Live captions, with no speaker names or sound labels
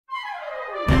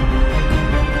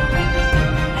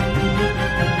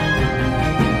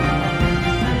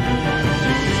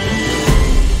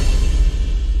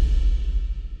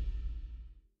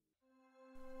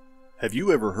Have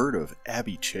you ever heard of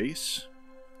Abbey Chase?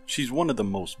 She's one of the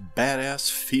most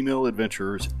badass female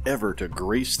adventurers ever to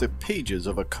grace the pages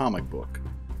of a comic book.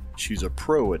 She's a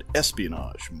pro at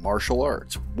espionage, martial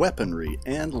arts, weaponry,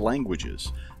 and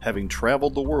languages, having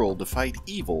traveled the world to fight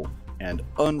evil and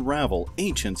unravel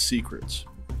ancient secrets.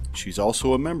 She's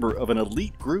also a member of an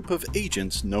elite group of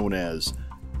agents known as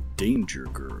Danger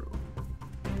Girl.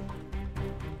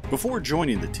 Before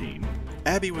joining the team,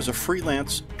 Abby was a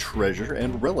freelance treasure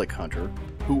and relic hunter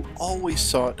who always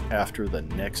sought after the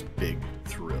next big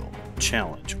thrill,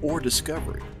 challenge, or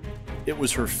discovery. It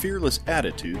was her fearless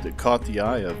attitude that caught the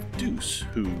eye of Deuce,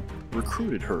 who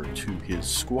recruited her to his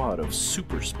squad of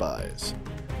super spies.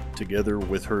 Together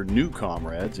with her new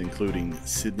comrades, including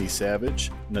Sydney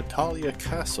Savage, Natalia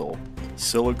Castle,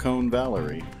 Silicone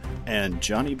Valerie, and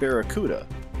Johnny Barracuda,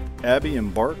 Abby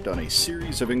embarked on a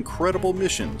series of incredible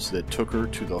missions that took her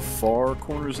to the far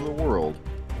corners of the world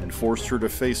and forced her to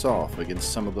face off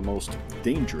against some of the most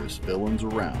dangerous villains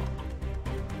around.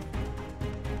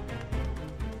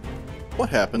 What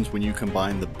happens when you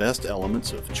combine the best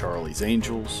elements of Charlie's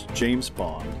Angels, James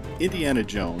Bond, Indiana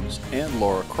Jones, and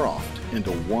Lara Croft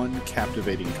into one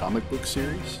captivating comic book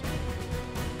series?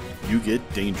 You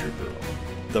get Danger Girl,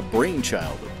 the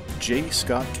brainchild of J.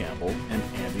 Scott Campbell and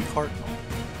Andy Hartnell.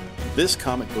 This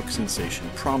comic book sensation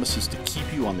promises to keep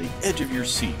you on the edge of your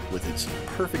seat with its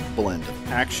perfect blend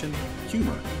of action,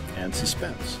 humor, and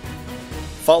suspense.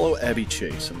 Follow Abbey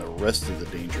Chase and the rest of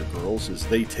the Danger Girls as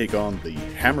they take on the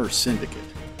Hammer Syndicate,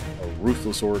 a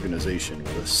ruthless organization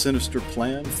with a sinister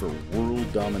plan for world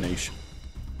domination.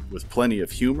 With plenty of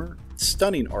humor,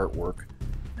 stunning artwork,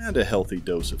 and a healthy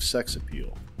dose of sex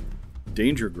appeal,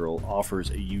 Danger Girl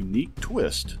offers a unique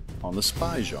twist on the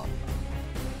spy genre.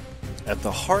 At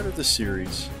the heart of the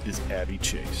series is Abbey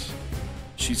Chase.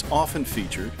 She's often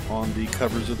featured on the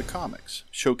covers of the comics,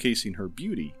 showcasing her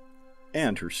beauty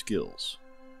and her skills.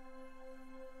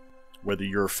 Whether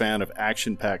you're a fan of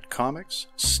action-packed comics,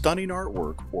 stunning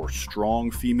artwork, or strong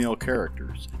female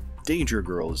characters, Danger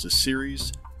Girl is a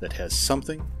series that has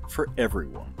something for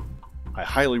everyone. I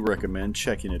highly recommend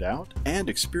checking it out and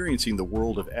experiencing the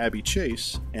world of Abbey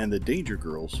Chase and the Danger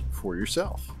Girls for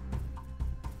yourself.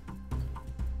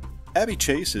 Abbey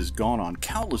Chase has gone on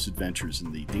countless adventures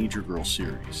in the Danger Girl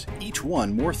series, each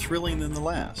one more thrilling than the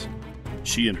last.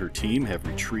 She and her team have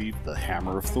retrieved the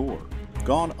Hammer of Thor,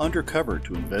 gone undercover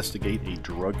to investigate a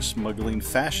drug-smuggling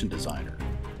fashion designer,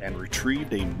 and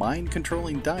retrieved a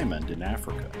mind-controlling diamond in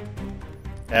Africa.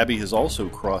 Abby has also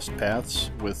crossed paths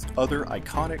with other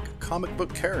iconic comic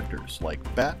book characters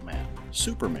like Batman,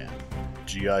 Superman,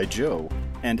 G.I. Joe,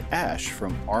 and Ash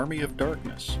from Army of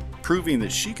Darkness, proving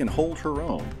that she can hold her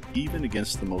own even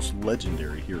against the most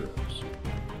legendary heroes.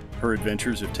 Her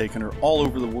adventures have taken her all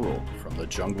over the world, from the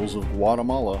jungles of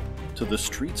Guatemala to the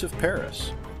streets of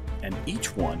Paris, and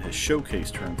each one has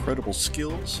showcased her incredible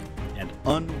skills and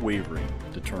unwavering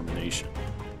determination.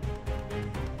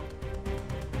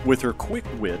 With her quick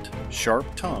wit, sharp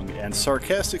tongue, and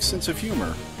sarcastic sense of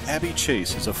humor, Abbey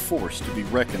Chase is a force to be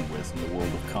reckoned with in the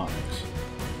world of comics.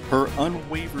 Her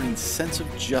unwavering sense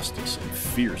of justice and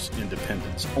fierce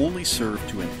independence only serve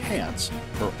to enhance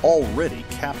her already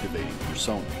captivating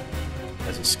persona.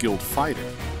 As a skilled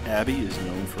fighter, Abby is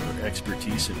known for her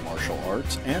expertise in martial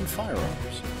arts and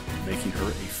firearms, making her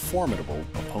a formidable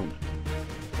opponent.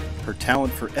 Her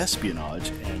talent for espionage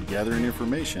and gathering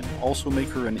information also make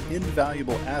her an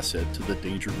invaluable asset to the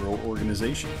Danger Girl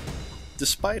organization.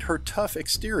 Despite her tough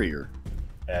exterior,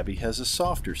 Abby has a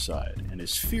softer side and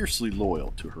is fiercely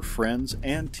loyal to her friends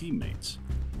and teammates,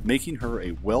 making her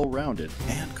a well-rounded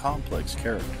and complex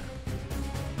character.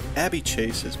 Abbey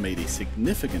Chase has made a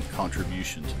significant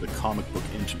contribution to the comic book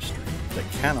industry that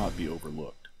cannot be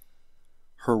overlooked.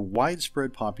 Her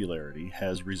widespread popularity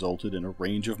has resulted in a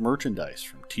range of merchandise,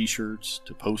 from t-shirts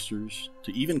to posters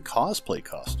to even cosplay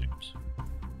costumes.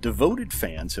 Devoted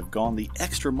fans have gone the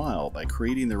extra mile by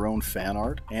creating their own fan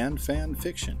art and fan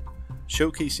fiction,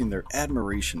 showcasing their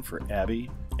admiration for Abby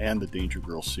and the Danger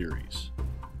Girl series.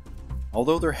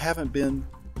 Although there haven't been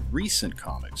recent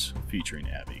comics featuring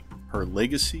Abby, her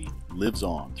legacy lives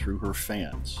on through her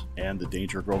fans and the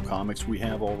Danger Girl comics we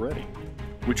have already,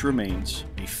 which remains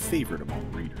a favorite among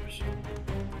readers.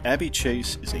 Abbey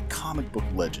Chase is a comic book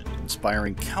legend,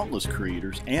 inspiring countless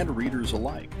creators and readers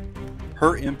alike.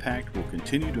 Her impact will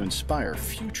continue to inspire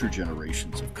future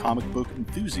generations of comic book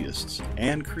enthusiasts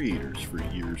and creators for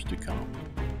years to come.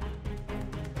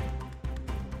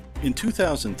 In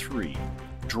 2003,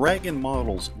 Dragon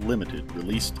Models Limited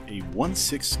released a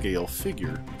 1/6 scale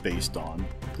figure based on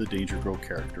the Danger Girl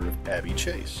character of Abbey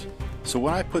Chase. So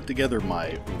when I put together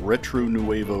my Retro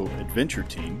Nuevo adventure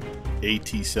team,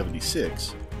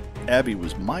 AT-76, Abbey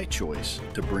was my choice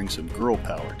to bring some girl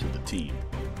power to the team.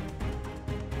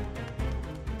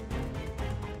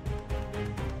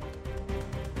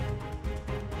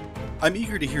 I'm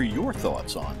eager to hear your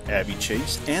thoughts on Abbey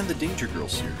Chase and the Danger Girl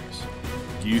series.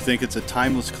 Do you think it's a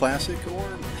timeless classic, or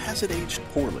has it aged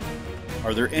poorly?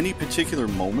 Are there any particular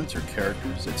moments or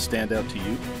characters that stand out to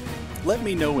you? Let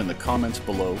me know in the comments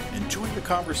below and join the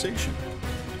conversation.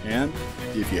 And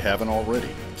if you haven't already,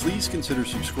 please consider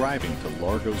subscribing to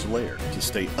Largo's Lair to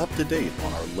stay up to date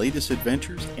on our latest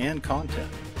adventures and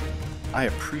content. I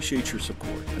appreciate your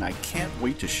support, and I can't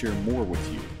wait to share more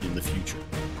with you in the future.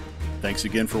 Thanks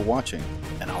again for watching,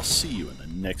 and I'll see you in the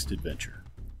next adventure.